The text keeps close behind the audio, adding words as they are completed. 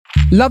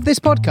Love this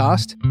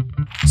podcast?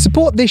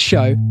 Support this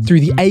show through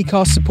the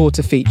Acast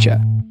supporter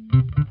feature.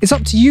 It's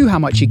up to you how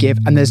much you give,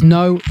 and there's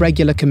no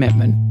regular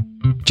commitment.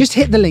 Just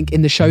hit the link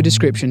in the show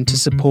description to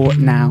support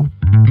now.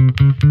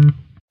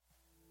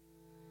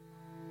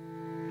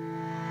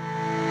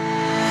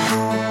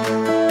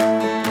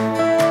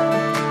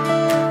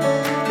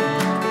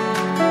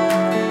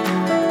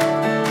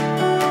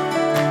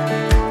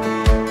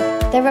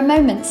 There are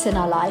moments in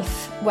our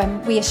life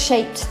when we are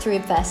shaped through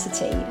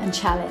adversity and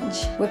challenge.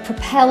 We're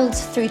propelled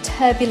through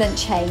turbulent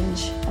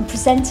change and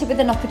presented with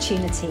an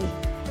opportunity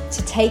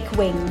to take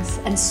wings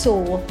and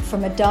soar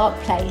from a dark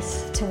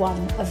place to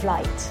one of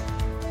light.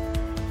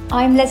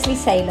 I'm Leslie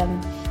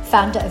Salem,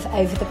 founder of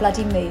Over the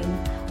Bloody Moon,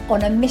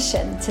 on a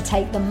mission to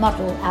take the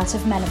muddle out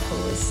of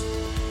menopause.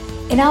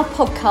 In our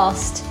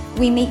podcast,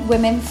 we meet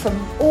women from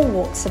all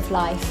walks of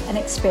life and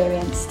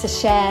experience to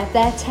share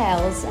their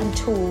tales and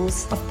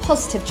tools of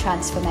positive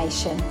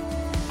transformation.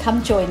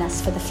 Come join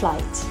us for the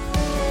flight.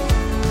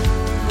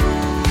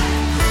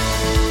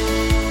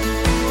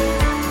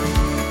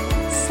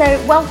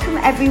 So welcome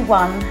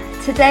everyone.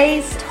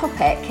 Today's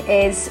topic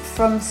is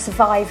from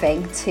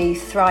surviving to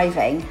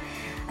thriving.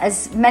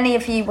 As many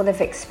of you will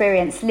have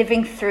experienced,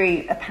 living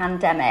through a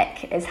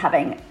pandemic is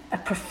having a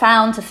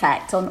profound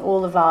effect on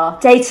all of our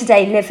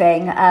day-to-day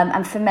living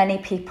and for many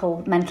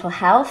people, mental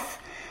health.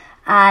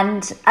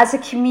 And as a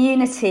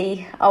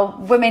community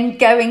of women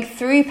going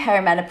through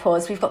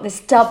perimenopause, we've got this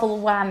double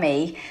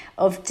whammy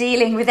of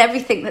dealing with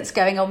everything that's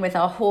going on with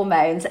our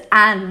hormones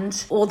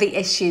and all the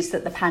issues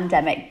that the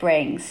pandemic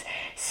brings.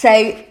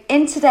 So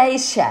in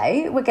today's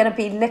show, we're going to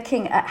be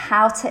looking at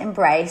how to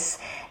embrace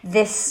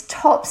this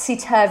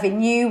topsy-turvy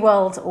new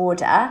world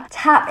order,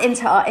 tap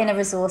into our inner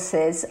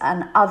resources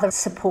and other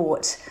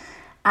support,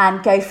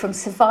 and go from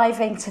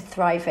surviving to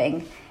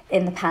thriving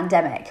in the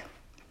pandemic.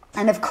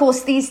 And of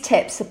course, these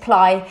tips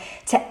apply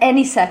to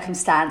any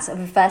circumstance of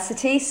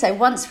adversity. So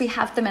once we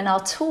have them in our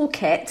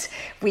toolkit,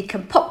 we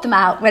can pop them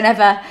out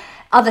whenever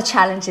other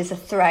challenges are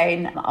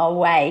thrown our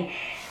way.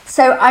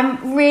 So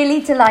I'm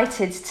really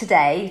delighted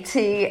today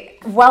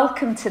to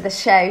welcome to the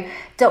show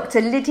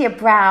Dr. Lydia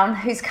Brown,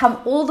 who's come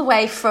all the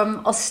way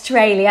from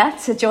Australia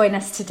to join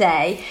us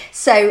today.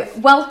 So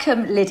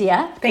welcome,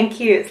 Lydia. Thank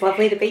you. It's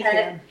lovely to be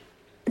here.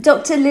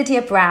 Dr.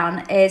 Lydia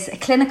Brown is a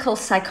clinical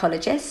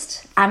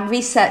psychologist and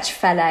research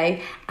fellow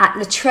at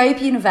La Trobe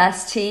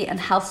University and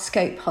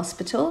Healthscope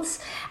Hospitals,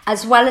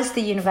 as well as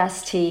the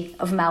University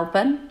of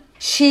Melbourne.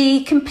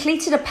 She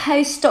completed a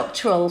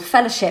postdoctoral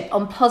fellowship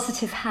on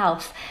positive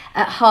health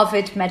at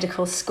Harvard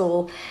Medical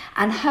School,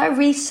 and her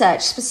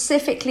research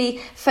specifically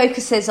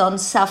focuses on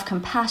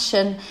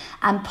self-compassion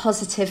and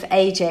positive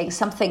aging,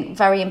 something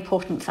very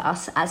important for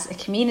us as a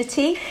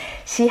community.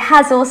 She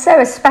has also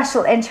a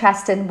special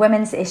interest in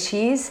women's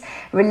issues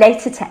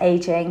related to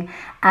aging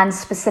and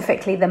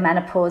specifically the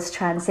menopause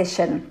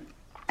transition.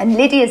 And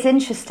Lydia is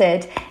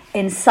interested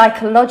in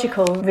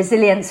psychological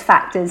resilience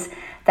factors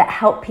that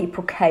help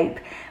people cope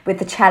with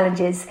the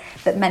challenges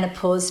that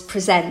menopause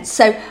presents.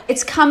 So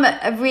it's come at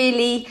a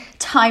really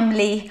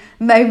timely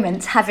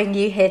moment having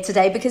you here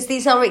today, because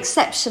these are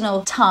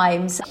exceptional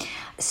times.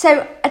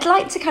 So I'd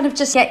like to kind of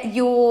just get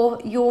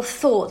your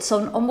thoughts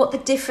on what the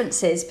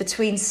difference is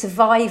between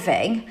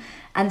surviving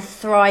and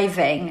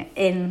thriving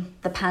in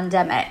the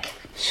pandemic.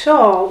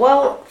 Sure.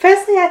 Well,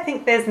 firstly, I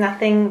think there's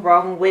nothing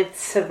wrong with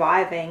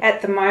surviving.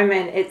 At the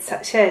moment, it's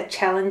such a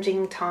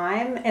challenging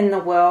time in the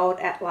world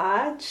at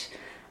large.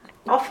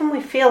 Often we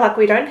feel like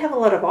we don't have a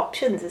lot of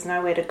options. There's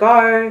nowhere to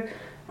go.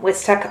 We're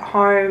stuck at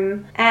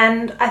home.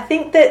 And I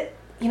think that,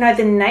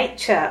 the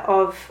nature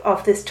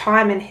of this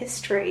time in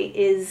history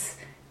is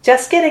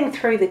just getting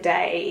through the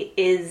day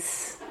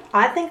is,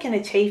 I think, an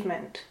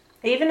achievement,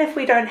 even if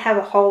we don't have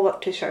a whole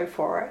lot to show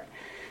for it.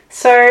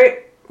 So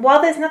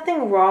while there's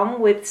nothing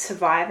wrong with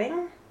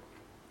surviving,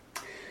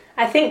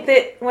 I think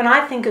that when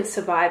I think of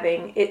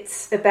surviving,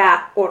 it's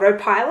about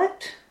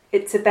autopilot.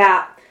 It's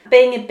about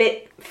being a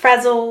bit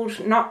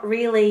frazzled, not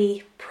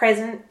really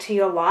present to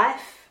your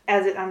life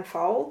as it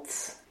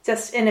unfolds,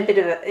 just in a bit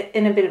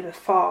of a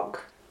fog.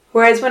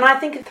 Whereas when I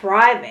think of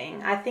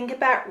thriving, I think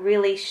about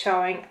really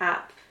showing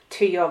up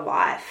to your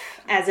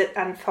life as it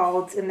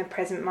unfolds in the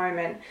present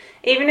moment.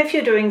 Even if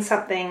you're doing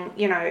something,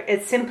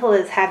 as simple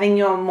as having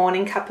your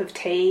morning cup of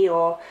tea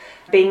or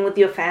being with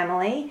your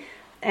family,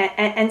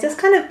 and just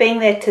kind of being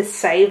there to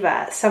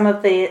savor some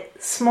of the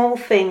small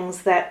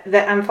things that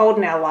unfold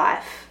in our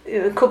life.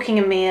 Cooking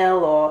a meal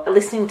or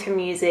listening to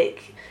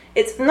music.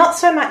 It's not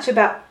so much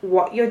about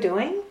what you're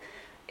doing,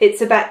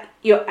 it's about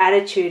your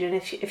attitude and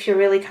if you're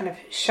really kind of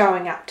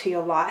showing up to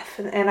your life.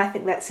 And I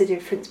think that's the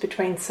difference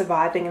between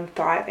surviving and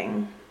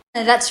thriving.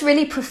 That's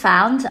really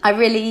profound. I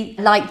really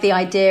like the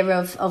idea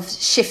of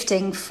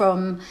shifting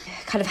from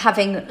kind of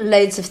having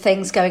loads of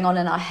things going on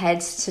in our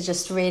heads to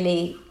just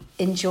really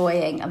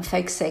enjoying and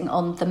focusing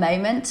on the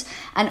moment.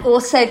 And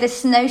also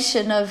this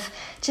notion of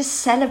just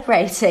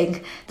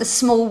celebrating the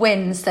small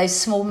wins, those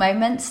small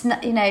moments.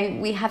 You know,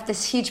 we have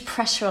this huge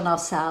pressure on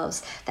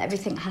ourselves that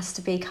everything has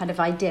to be kind of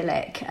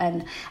idyllic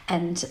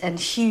and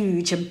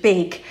huge and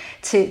big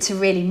to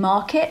really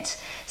mark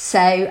it. So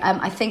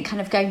I think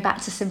kind of going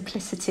back to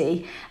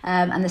simplicity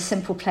and the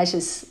simple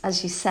pleasures,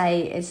 as you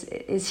say,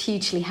 is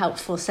hugely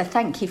helpful. So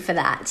thank you for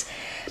that.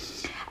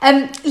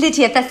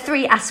 Lydia, there are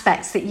 3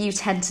 aspects that you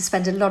tend to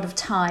spend a lot of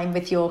time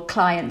with your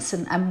clients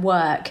and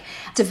work: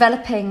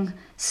 developing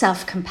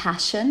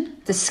self-compassion,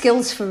 the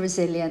skills for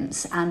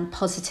resilience, and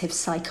positive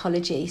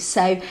psychology.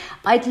 So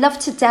I'd love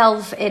to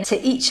delve into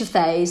each of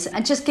those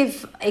and just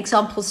give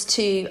examples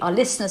to our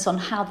listeners on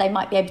how they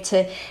might be able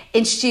to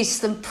introduce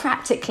them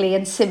practically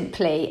and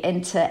simply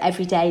into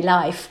everyday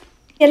life.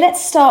 Yeah,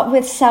 let's start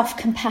with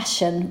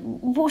self-compassion.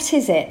 What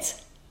is it?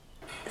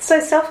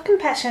 So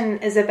self-compassion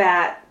is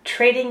about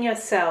treating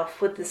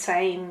yourself with the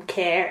same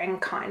care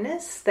and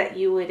kindness that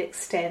you would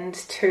extend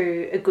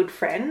to a good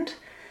friend,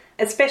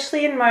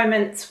 especially in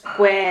moments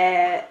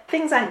where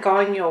things aren't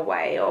going your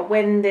way, or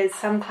when there's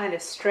some kind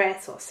of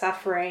stress or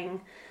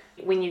suffering,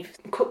 when you've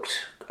cooked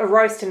a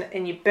roast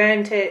and you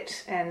burnt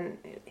it, and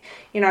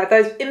you know,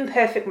 those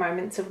imperfect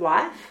moments of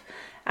life.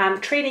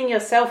 Treating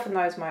yourself in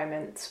those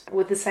moments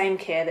with the same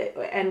care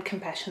and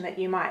compassion that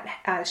you might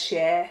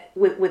share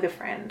with a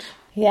friend.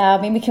 Yeah,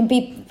 I mean, we can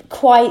be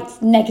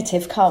quite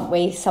negative, can't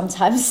we,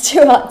 sometimes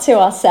to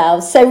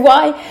ourselves. So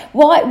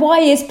why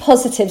is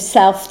positive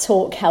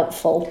self-talk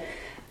helpful?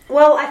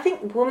 Well, I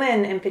think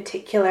women in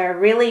particular are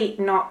really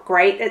not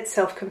great at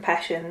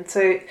self-compassion.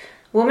 So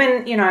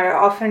women, you know, are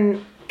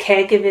often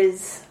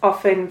caregivers,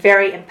 often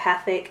very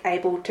empathic,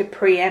 able to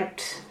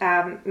preempt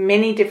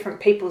many different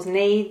people's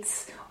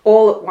needs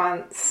all at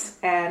once,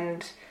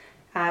 and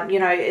you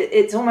know,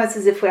 it's almost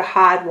as if we're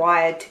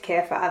hardwired to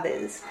care for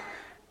others.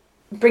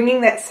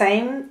 Bringing that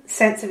same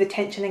sense of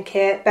attention and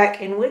care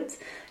back inwards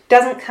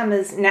doesn't come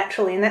as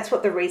naturally, and that's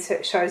what the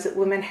research shows, that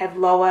women have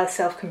lower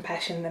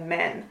self-compassion than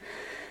men.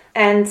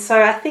 And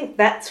so I think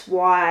that's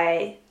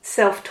why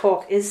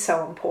self-talk is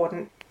so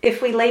important.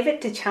 If we leave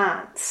it to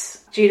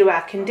chance, due to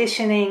our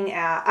conditioning,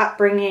 our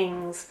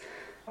upbringings,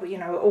 you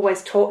know, we're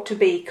always taught to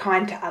be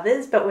kind to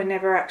others, but we're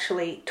never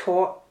actually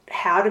taught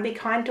how to be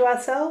kind to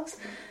ourselves.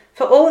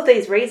 For all of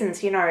these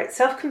reasons, you know,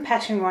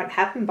 self-compassion won't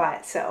happen by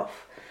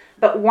itself.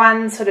 But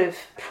one sort of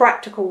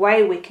practical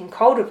way we can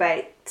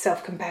cultivate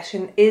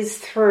self-compassion is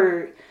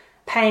through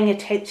paying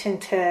attention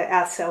to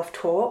our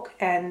self-talk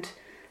and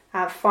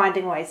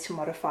finding ways to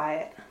modify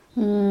it.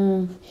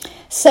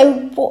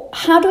 So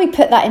how do we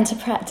put that into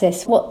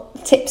practice?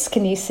 What tips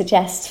can you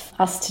suggest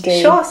us to do?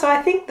 Sure. So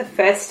I think the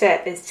first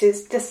step is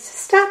just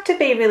start to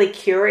be really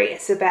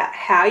curious about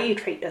how you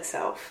treat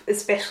yourself,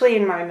 especially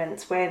in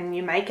moments when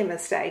you make a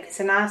mistake,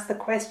 and ask the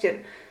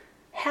question,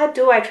 how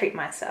do I treat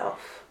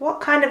myself? What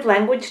kind of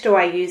language do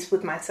I use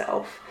with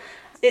myself?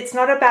 It's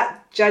not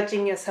about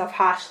judging yourself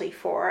harshly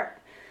for it.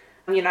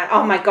 You know,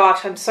 oh my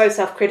gosh, I'm so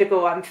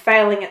self-critical, I'm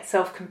failing at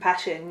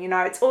self-compassion. You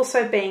know, it's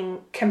also being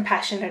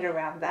compassionate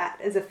around that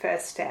as a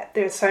first step.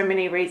 There are so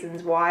many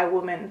reasons why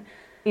women,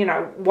 you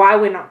know, why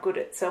we're not good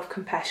at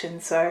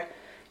self-compassion. So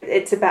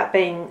it's about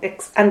being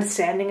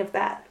understanding of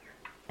that.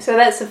 So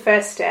that's the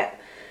first step.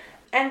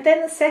 And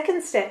then the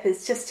second step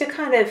is just to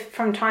kind of,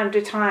 from time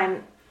to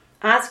time,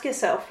 ask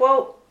yourself,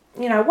 well,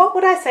 you know, what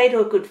would I say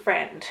to a good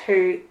friend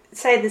who,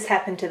 say this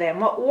happened to them?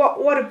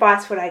 What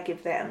advice would I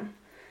give them?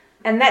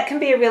 And that can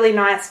be a really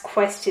nice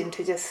question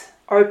to just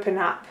open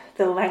up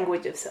the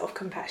language of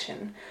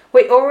self-compassion.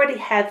 We already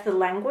have the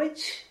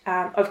language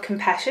of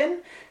compassion,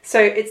 so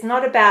it's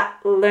not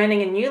about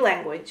learning a new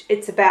language,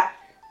 it's about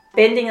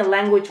bending a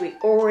language we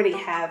already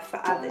have for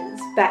others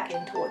back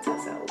in towards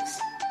ourselves.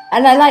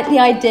 And I like the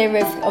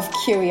idea of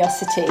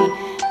curiosity.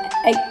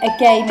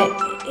 Again,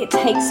 it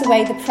takes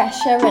away the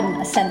pressure and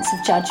a sense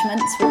of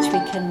judgment which we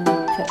can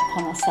put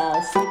upon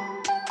ourselves.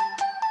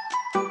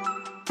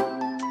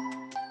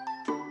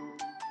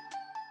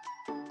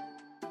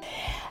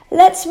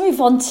 Let's move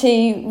on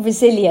to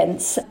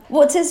resilience.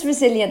 What does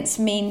resilience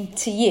mean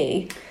to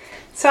you?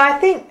 So I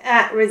think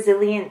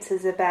resilience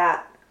is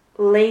about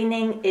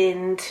leaning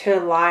into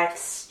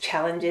life's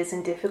challenges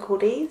and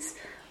difficulties,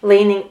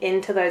 leaning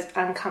into those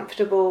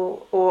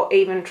uncomfortable or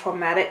even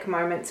traumatic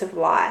moments of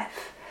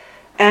life,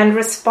 and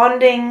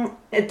responding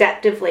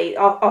adaptively.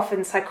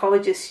 Often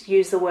psychologists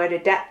use the word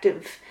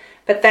adaptive,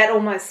 but that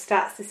almost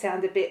starts to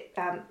sound a bit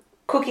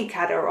cookie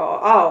cutter, or,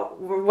 oh,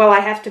 well,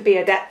 I have to be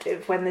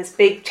adaptive when there's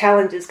big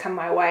challenges come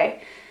my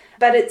way.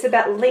 But it's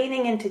about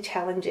leaning into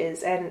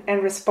challenges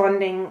and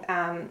responding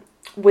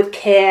with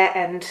care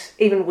and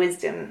even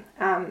wisdom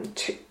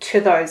to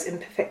those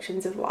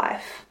imperfections of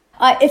life.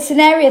 It's an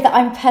area that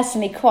I'm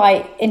personally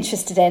quite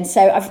interested in.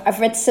 So I've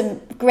read some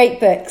great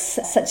books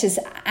such as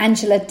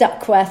Angela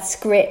Duckworth's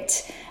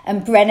Grit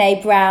and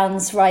Brené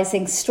Brown's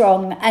Rising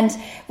Strong. And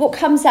what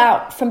comes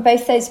out from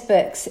both those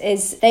books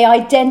is they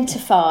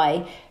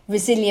identify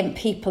resilient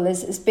people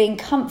as being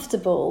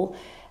comfortable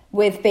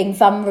with being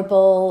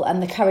vulnerable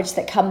and the courage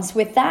that comes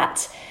with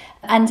that.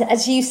 And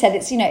as you said,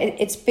 it's,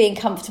 it's being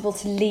comfortable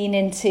to lean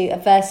into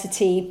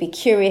adversity, be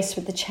curious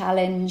with the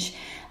challenge.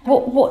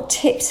 What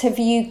tips have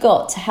you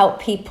got to help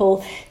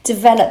people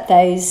develop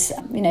those,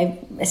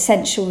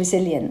 essential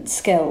resilient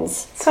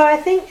skills? So I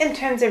think in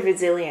terms of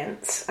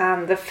resilience,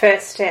 the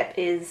first step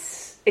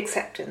is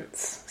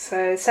acceptance.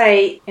 So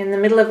say in the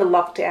middle of a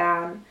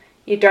lockdown,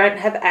 you don't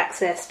have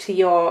access to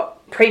your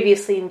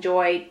previously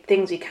enjoyed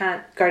things. You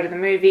can't go to the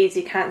movies,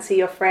 you can't see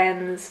your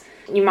friends.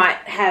 You might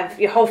have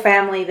your whole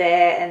family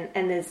there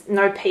and there's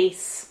no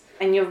peace.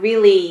 And you're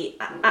really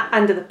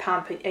under the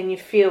pump and you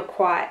feel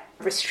quite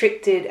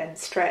restricted and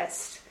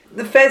stressed.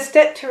 The first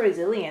step to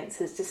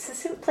resilience is just to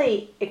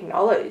simply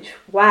acknowledge,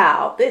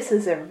 wow, this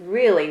is a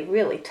really,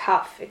 really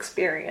tough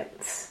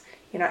experience.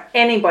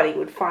 Anybody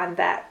would find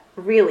that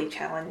really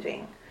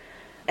challenging.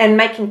 And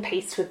making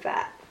peace with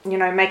that,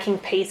 making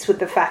peace with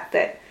the fact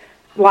that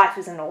life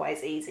isn't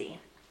always easy.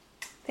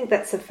 I think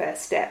that's the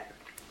first step.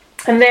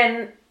 And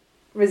then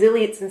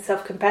resilience and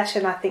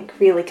self-compassion, I think,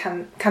 really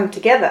come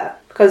together,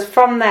 because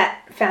from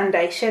that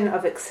foundation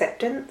of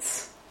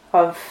acceptance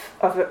of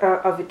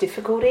a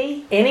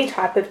difficulty, any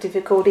type of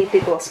difficulty,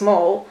 big or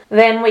small,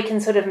 then we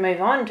can sort of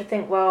move on to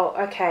think, well,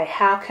 okay,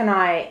 how can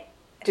I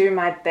do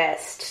my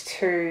best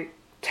to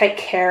take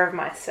care of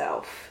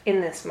myself in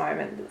this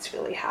moment that's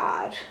really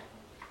hard?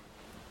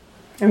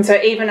 And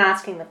so even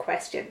asking the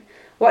question,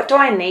 what do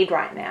I need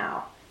right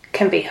now,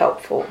 can be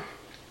helpful.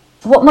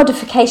 What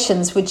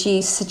modifications would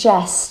you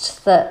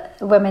suggest that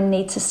women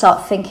need to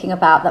start thinking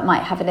about that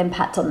might have an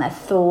impact on their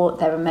thought,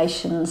 their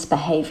emotions,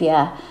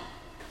 behaviour?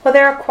 Well,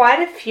 there are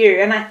quite a few,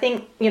 and I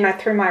think,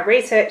 through my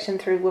research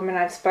and through women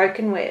I've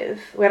spoken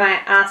with, when I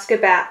ask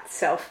about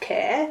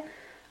self-care,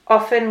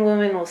 often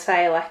women will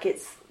say,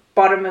 it's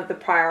bottom of the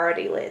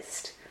priority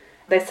list.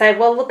 They say,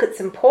 well, look,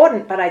 it's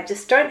important, but I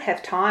just don't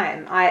have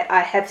time. I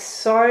have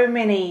so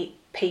many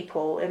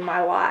people in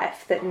my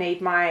life that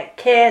need my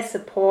care,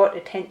 support,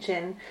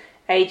 attention,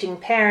 aging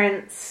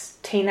parents,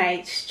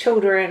 teenage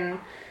children,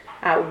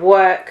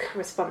 work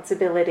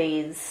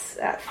responsibilities,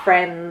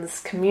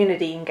 friends,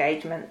 community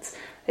engagements.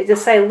 They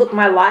just say, look,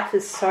 my life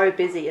is so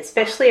busy,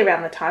 especially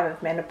around the time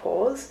of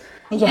menopause.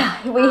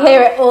 Yeah, we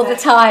hear it all the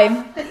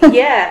time.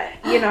 Yeah,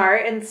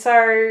 and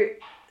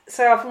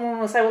so often women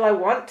will say, well, I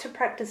want to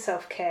practice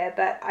self-care,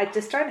 but I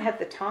just don't have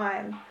the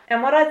time.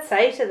 And what I'd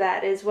say to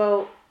that is,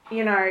 well,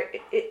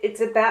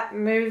 it's about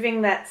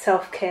moving that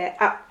self-care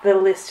up the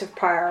list of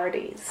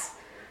priorities.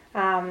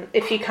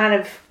 If you kind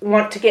of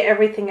want to get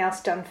everything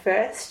else done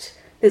first,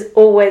 there's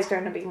always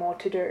going to be more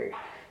to do.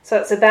 So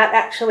it's about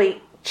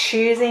actually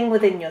choosing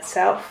within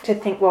yourself to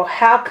think, well,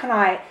 how can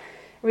I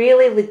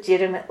really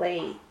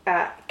legitimately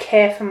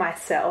care for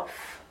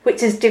myself,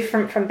 which is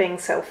different from being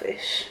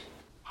selfish.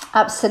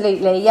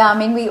 Absolutely, yeah. I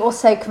mean, we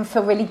also can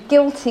feel really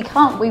guilty,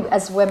 can't we,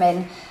 as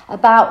women,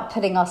 about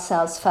putting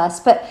ourselves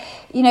first. But,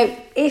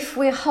 if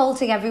we're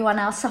holding everyone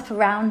else up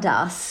around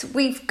us,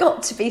 we've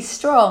got to be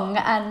strong.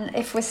 And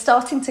if we're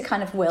starting to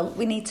kind of wilt,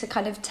 we need to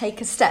kind of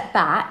take a step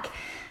back,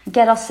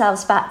 get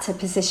ourselves back to a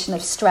position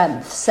of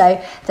strength.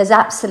 So there's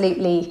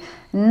absolutely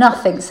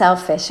nothing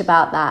selfish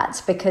about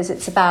that, because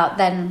it's about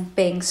then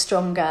being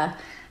stronger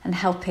and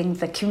helping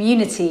the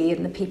community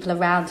and the people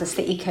around us,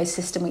 the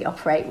ecosystem we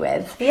operate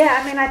with.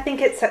 Yeah, I mean, I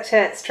think it's such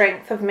a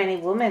strength of many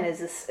women is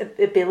this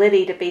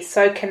ability to be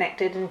so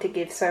connected and to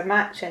give so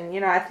much. And,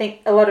 I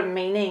think a lot of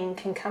meaning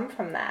can come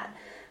from that.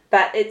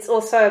 But it's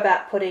also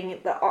about putting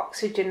the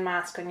oxygen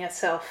mask on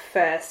yourself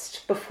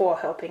first before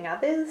helping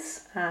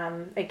others.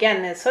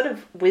 Again, there's sort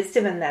of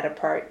wisdom in that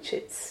approach.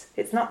 It's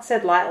not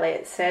said lightly.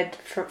 It's said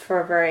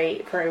for a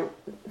very, very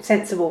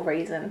sensible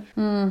reason.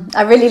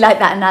 I really like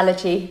that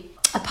analogy.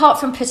 Apart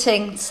from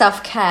putting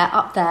self-care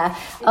up there,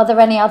 are there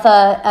any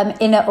other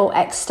inner or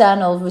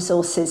external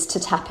resources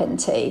to tap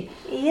into?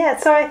 Yeah,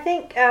 so I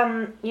think,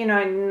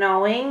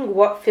 knowing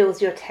what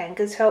fills your tank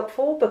is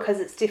helpful,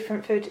 because it's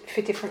different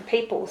for different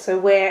people. So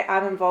where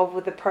I'm involved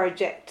with a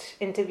project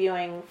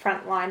interviewing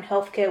frontline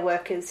healthcare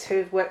workers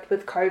who've worked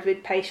with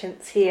COVID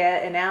patients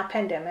here in our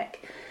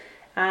pandemic,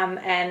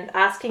 and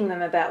asking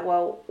them about,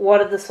 well,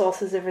 what are the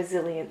sources of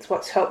resilience?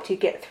 What's helped you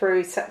get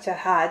through such a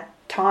hard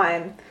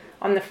time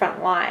on the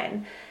front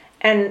line?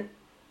 And,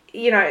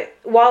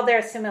 while there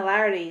are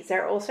similarities,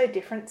 there are also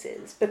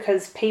differences,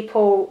 because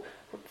people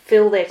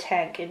fill their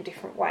tank in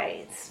different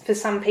ways. For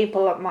some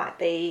people, it might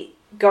be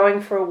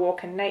going for a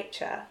walk in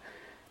nature,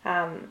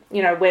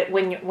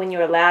 when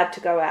you're allowed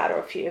to go out,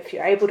 or if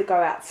you're able to go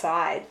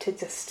outside to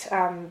just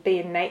be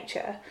in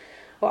nature.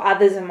 Or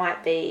others, it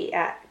might be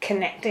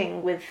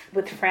connecting with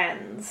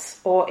friends,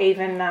 or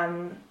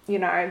even,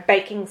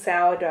 baking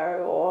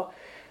sourdough,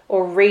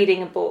 or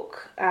reading a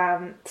book.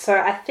 So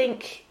I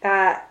think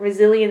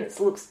resilience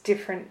looks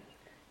different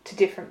to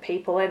different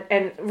people,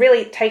 and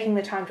really taking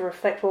the time to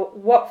reflect, well,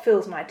 what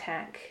fills my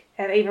tank?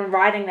 And even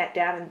writing that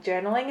down and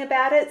journaling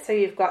about it, so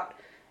you've got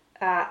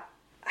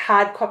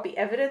hard copy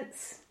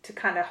evidence to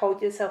kind of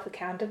hold yourself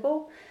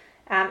accountable.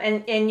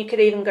 And you could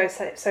even go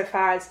so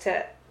far as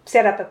to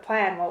set up a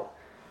plan. Well,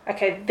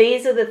 okay,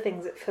 these are the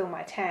things that fill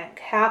my tank.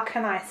 How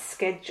can I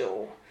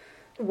schedule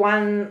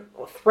 1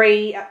 or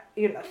 3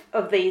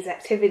 of these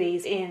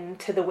activities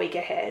into the week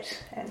ahead,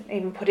 and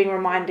even putting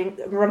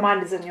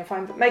reminders on your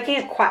phone, but making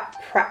it quite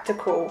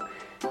practical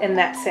in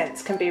that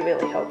sense can be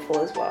really helpful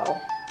as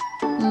well.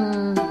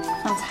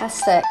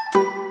 Fantastic.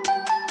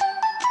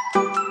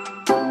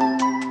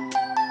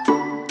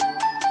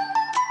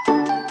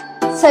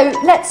 So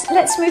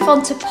let's move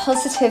on to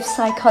positive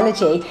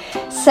psychology.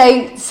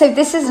 So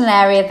this is an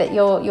area that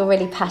you're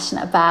really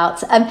passionate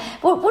about.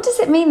 What does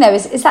it mean though?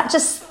 Is that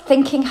just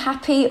thinking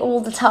happy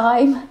all the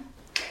time?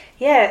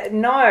 Yeah,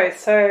 no.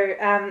 So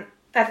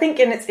I think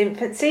in its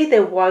infancy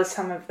there was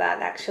some of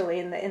that actually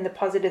in the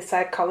positive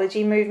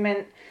psychology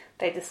movement.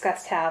 They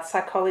discussed how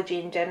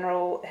psychology in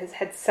general has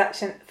had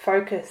such a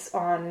focus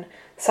on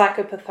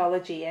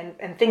psychopathology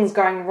and things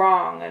going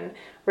wrong, and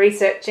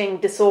researching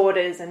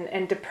disorders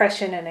and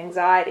depression and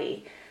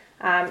anxiety.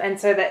 And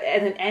so that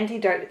as an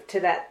antidote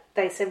to that,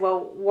 they said, well,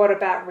 what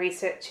about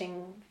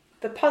researching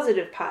the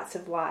positive parts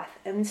of life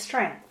and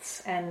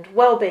strengths and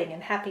well-being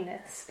and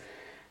happiness?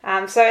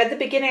 So at the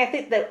beginning, I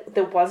think that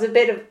there was a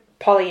bit of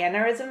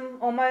Pollyannaism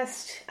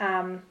almost.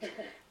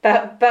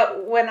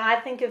 But when I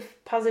think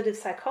of positive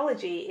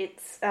psychology,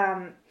 it's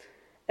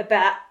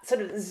about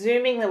sort of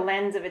zooming the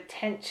lens of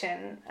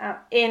attention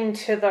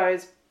into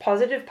those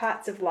positive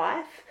parts of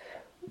life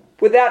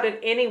without in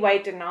any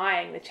way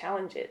denying the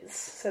challenges.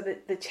 So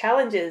that the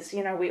challenges,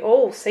 we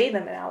all see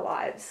them in our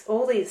lives,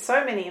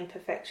 so many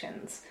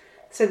imperfections.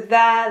 So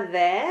they're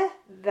there,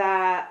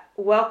 they're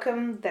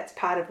welcome, that's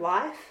part of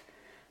life.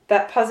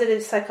 But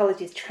positive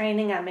psychology is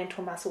training our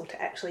mental muscle to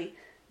actually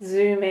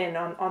zoom in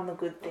on the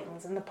good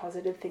things and the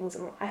positive things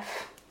in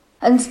life.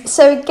 And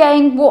so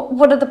again,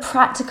 what are the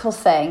practical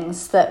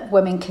things that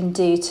women can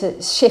do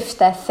to shift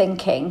their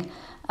thinking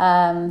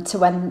to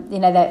when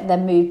their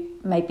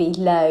mood may be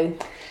low?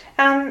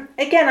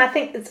 Again, I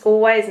think it's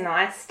always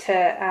nice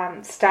to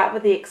start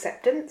with the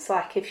acceptance.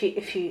 Like if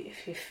you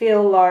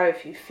feel low,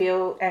 if you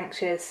feel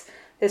anxious,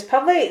 it's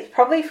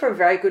probably for a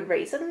very good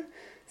reason.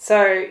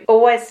 So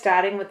always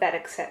starting with that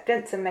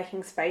acceptance and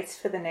making space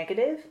for the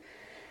negative.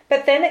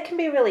 But then it can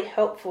be really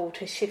helpful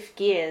to shift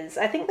gears.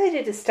 I think they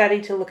did a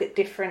study to look at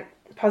different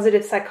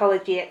positive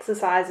psychology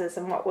exercises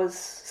and what was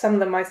some of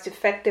the most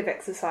effective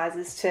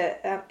exercises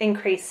to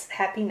increase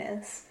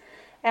happiness.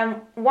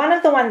 And one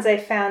of the ones they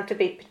found to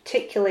be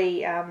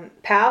particularly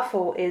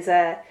powerful is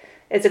a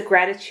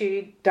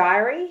gratitude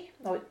diary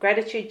or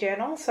gratitude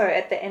journal. So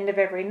at the end of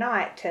every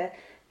night to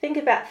think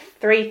about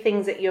 3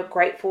 things that you're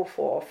grateful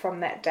for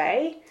from that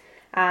day.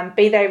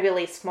 Be they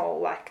really small,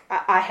 like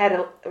I had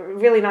a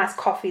really nice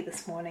coffee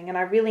this morning and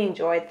I really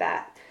enjoyed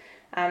that.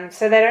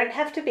 So they don't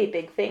have to be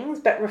big things,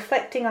 but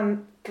reflecting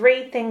on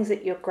 3 things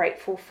that you're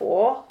grateful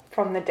for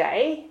from the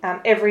day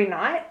every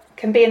night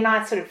can be a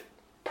nice sort of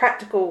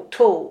practical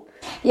tool.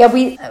 Yeah,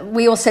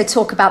 we also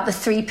talk about the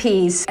 3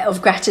 Ps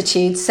of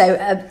gratitude. So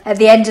at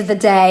the end of the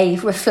day,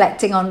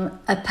 reflecting on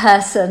a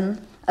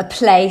person, a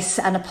place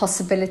and a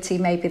possibility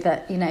maybe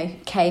that,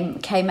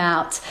 came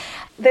out.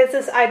 There's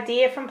this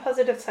idea from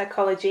positive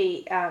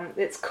psychology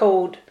that's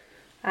called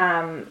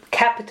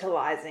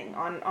capitalizing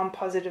on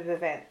positive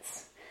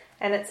events.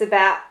 And it's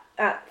about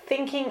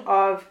thinking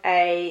of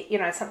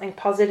something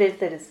positive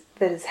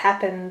that has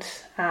happened.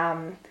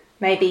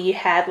 Maybe you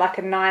had like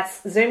a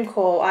nice Zoom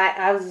call.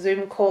 I was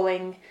Zoom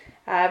calling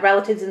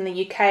relatives in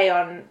the UK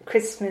on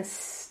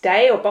Christmas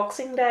Day or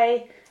Boxing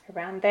Day,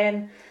 around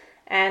then.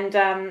 And,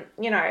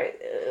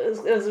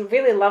 it was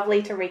really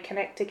lovely to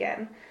reconnect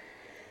again.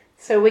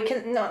 So we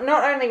can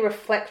not only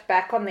reflect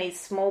back on these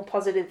small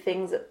positive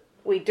things that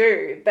we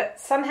do, but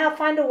somehow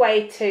find a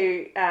way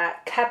to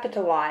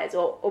capitalize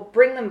or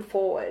bring them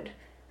forward.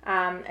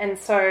 And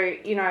so,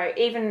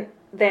 even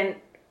then,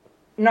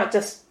 not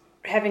just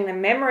having the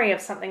memory of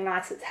something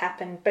nice that's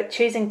happened, but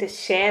choosing to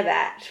share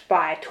that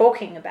by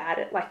talking about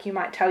it. Like you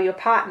might tell your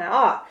partner,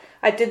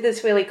 I did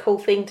this really cool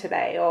thing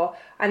today, or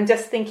I'm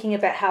just thinking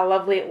about how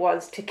lovely it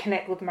was to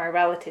connect with my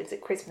relatives at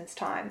Christmas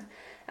time.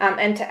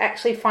 And to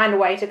actually find a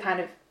way to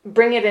kind of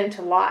bring it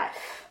into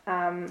life.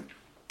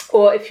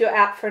 Or if you're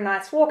out for a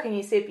nice walk and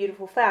you see a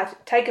beautiful flower,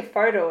 take a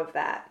photo of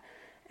that.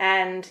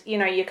 And,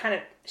 you're kind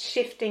of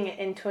shifting it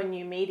into a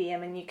new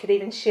medium, and you could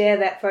even share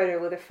that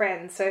photo with a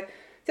friend. So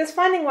just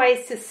finding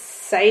ways to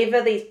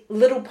savor these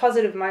little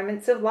positive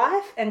moments of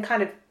life and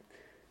kind of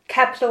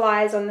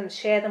capitalize on them,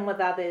 share them with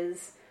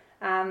others.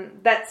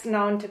 That's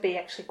known to be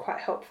actually quite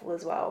helpful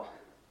as well.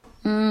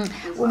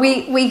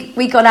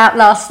 We got out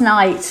last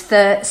night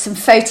some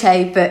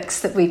photo books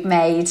that we've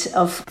made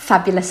of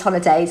fabulous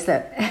holidays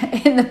that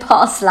in the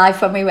past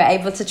life when we were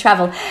able to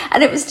travel,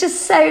 and it was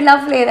just so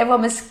lovely, and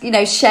everyone was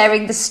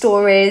sharing the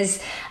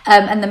stories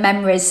and the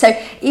memories. So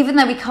even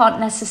though we can't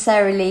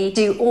necessarily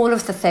do all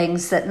of the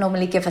things that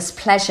normally give us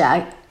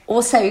pleasure,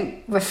 also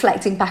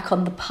reflecting back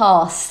on the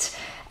past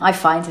I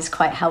find is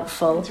quite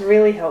helpful. It's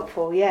really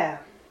helpful, yeah.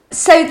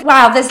 So,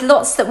 wow, there's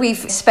lots that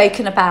we've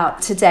spoken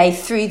about today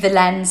through the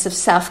lens of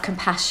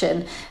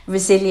self-compassion,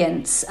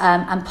 resilience,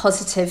 and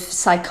positive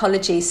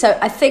psychology. So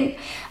I think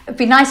it'd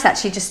be nice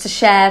actually just to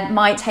share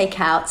my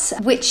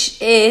takeouts, which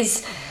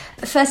is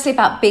Firstly,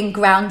 about being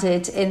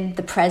grounded in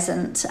the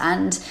present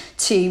and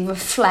to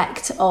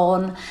reflect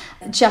on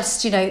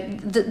just,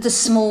 the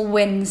small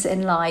wins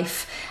in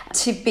life,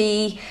 to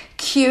be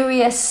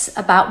curious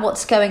about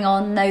what's going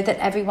on, know that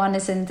everyone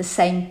is in the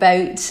same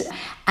boat,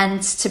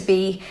 and to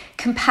be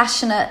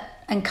compassionate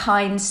and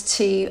kind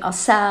to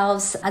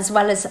ourselves as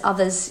well as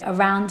others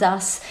around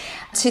us,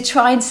 to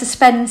try and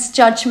suspend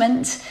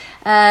judgment,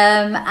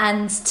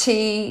 and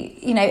to,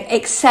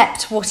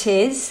 accept what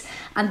is,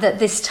 and that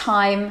this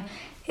time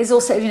is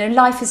also,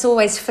 life is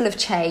always full of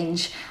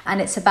change,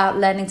 and it's about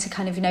learning to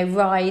kind of,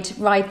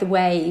 ride the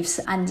waves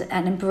and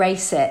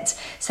embrace it.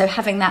 So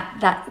having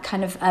that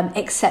kind of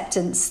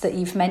acceptance that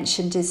you've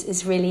mentioned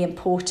is really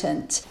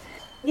important.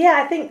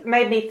 Yeah, I think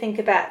made me think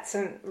about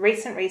some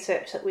recent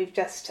research that we've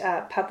just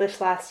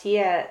published last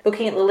year,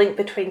 looking at the link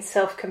between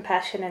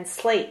self-compassion and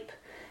sleep.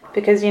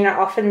 Because,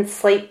 often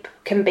sleep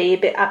can be a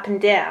bit up and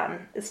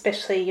down,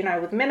 especially,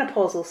 with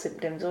menopausal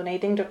symptoms or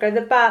needing to go to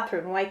the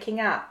bathroom,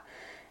 waking up.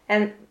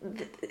 And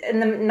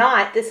in the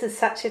night, this is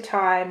such a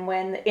time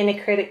when the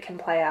inner critic can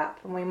play up,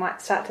 and we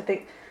might start to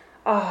think,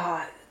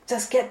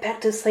 just get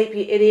back to sleep,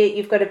 you idiot,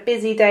 you've got a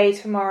busy day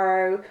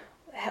tomorrow,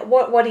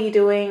 what are you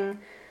doing?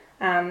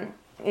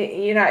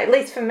 At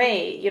least for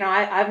me,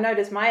 I've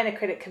noticed my inner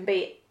critic can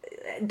be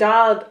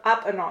dialed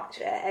up a notch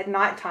at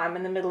night time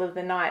in the middle of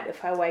the night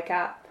if I wake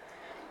up.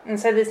 And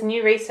so this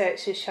new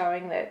research is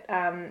showing that,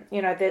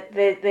 that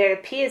there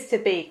appears to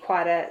be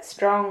quite a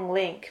strong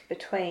link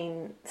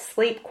between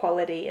sleep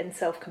quality and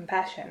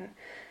self-compassion.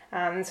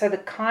 So the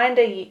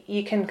kinder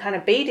you can kind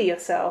of be to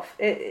yourself,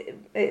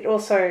 it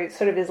also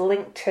sort of is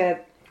linked to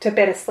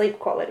better sleep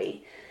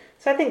quality.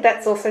 So I think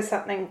that's also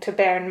something to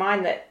bear in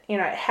mind, that,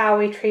 how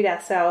we treat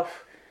ourselves,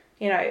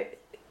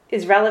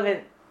 is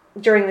relevant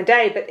during the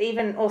day, but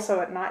even also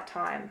at night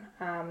time,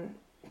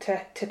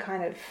 to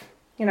kind of,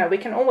 we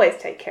can always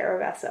take care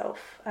of ourselves,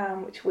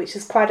 which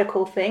is quite a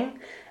cool thing,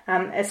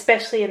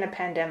 especially in a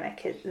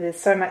pandemic. There's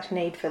so much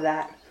need for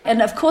that.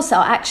 And of course,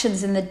 our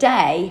actions in the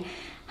day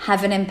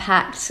have an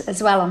impact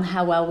as well on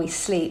how well we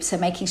sleep. So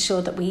making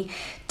sure that we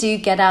do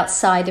get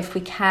outside if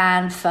we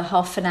can for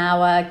half an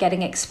hour,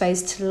 getting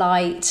exposed to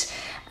light,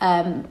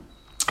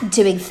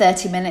 doing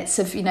 30 minutes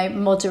of,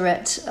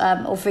 moderate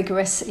or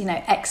vigorous,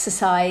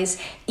 exercise,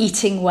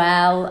 eating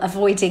well,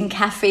 avoiding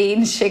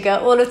caffeine, sugar,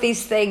 all of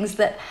these things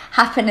that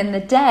happen in the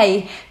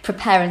day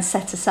prepare and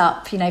set us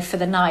up, for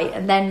the night.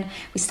 And then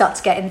we start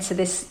to get into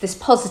this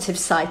positive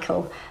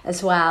cycle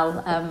as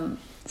well.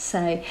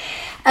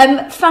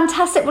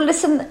 Fantastic. Well,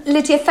 listen,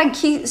 Lydia,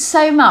 thank you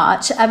so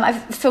much. I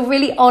feel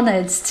really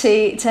honoured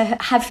to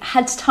have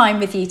had time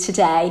with you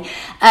today.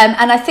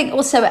 And I think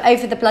also at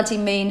Over the Bloody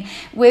Moon,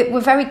 we're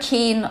very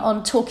keen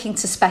on talking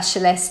to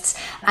specialists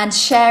and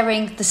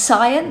sharing the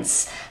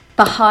science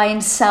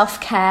behind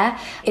self-care.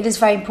 It is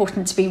very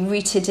important to be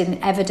rooted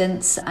in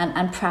evidence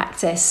and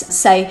practice.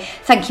 So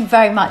thank you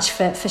very much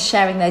for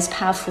sharing those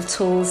powerful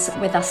tools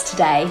with us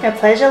today. A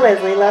pleasure,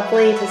 Leslie.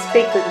 Lovely to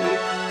speak with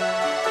you.